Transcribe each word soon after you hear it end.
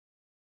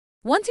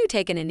Once you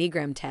take an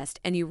Enneagram test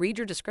and you read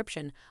your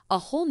description, a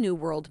whole new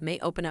world may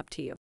open up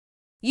to you.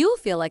 You'll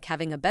feel like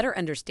having a better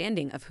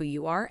understanding of who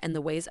you are and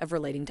the ways of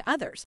relating to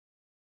others.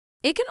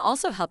 It can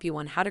also help you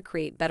on how to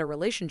create better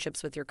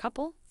relationships with your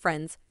couple,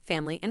 friends,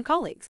 family, and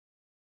colleagues.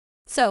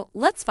 So,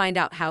 let's find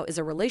out how is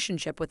a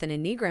relationship with an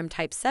Enneagram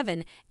Type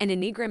 7 and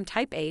Enneagram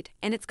Type 8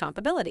 and its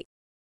compatibility.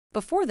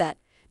 Before that,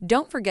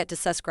 don't forget to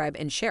subscribe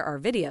and share our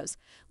videos.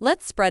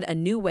 Let's spread a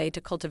new way to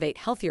cultivate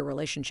healthier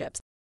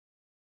relationships.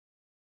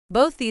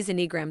 Both these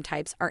Enneagram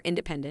types are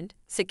independent,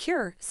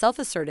 secure,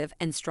 self-assertive,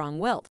 and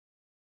strong-willed.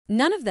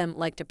 None of them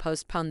like to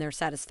postpone their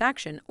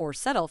satisfaction or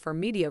settle for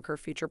mediocre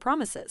future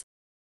promises.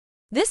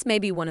 This may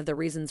be one of the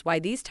reasons why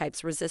these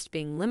types resist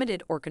being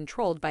limited or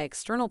controlled by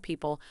external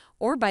people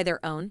or by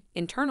their own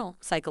internal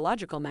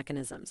psychological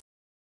mechanisms.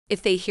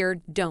 If they hear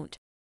 "don't,"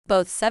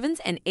 both 7s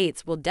and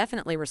 8s will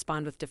definitely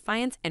respond with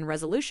defiance and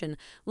resolution,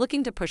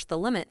 looking to push the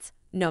limits,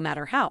 no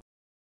matter how.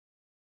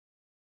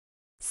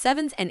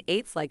 7s and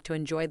 8s like to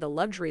enjoy the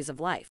luxuries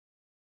of life.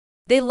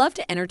 They love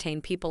to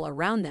entertain people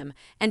around them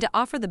and to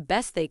offer the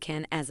best they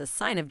can as a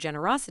sign of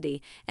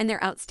generosity and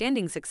their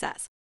outstanding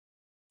success.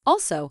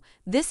 Also,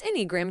 this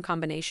Enneagram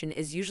combination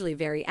is usually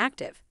very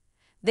active.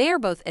 They are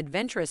both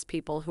adventurous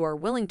people who are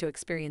willing to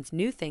experience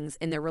new things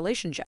in their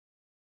relationship.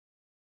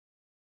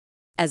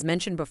 As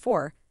mentioned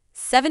before,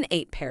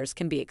 7-8 pairs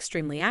can be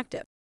extremely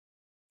active.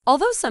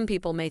 Although some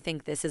people may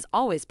think this is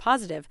always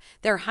positive,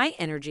 their high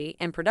energy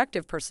and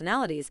productive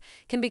personalities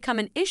can become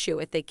an issue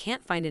if they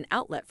can't find an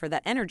outlet for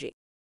that energy.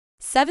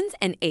 7s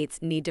and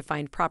 8s need to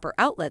find proper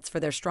outlets for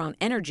their strong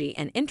energy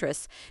and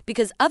interests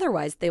because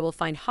otherwise they will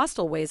find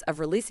hostile ways of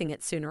releasing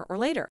it sooner or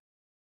later.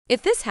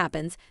 If this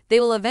happens, they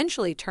will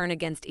eventually turn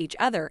against each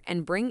other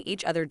and bring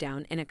each other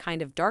down in a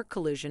kind of dark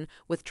collusion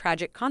with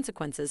tragic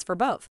consequences for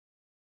both.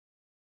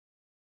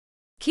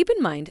 Keep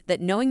in mind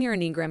that knowing your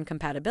Enneagram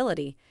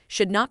compatibility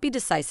should not be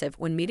decisive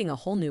when meeting a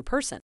whole new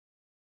person.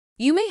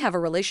 You may have a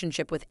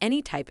relationship with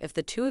any type if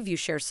the two of you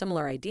share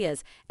similar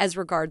ideas as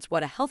regards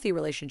what a healthy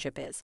relationship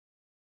is.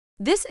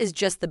 This is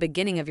just the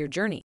beginning of your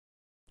journey.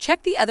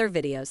 Check the other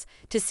videos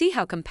to see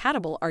how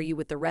compatible are you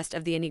with the rest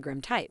of the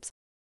Enneagram types.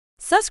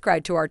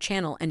 Subscribe to our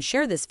channel and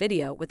share this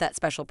video with that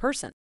special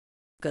person.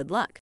 Good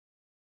luck!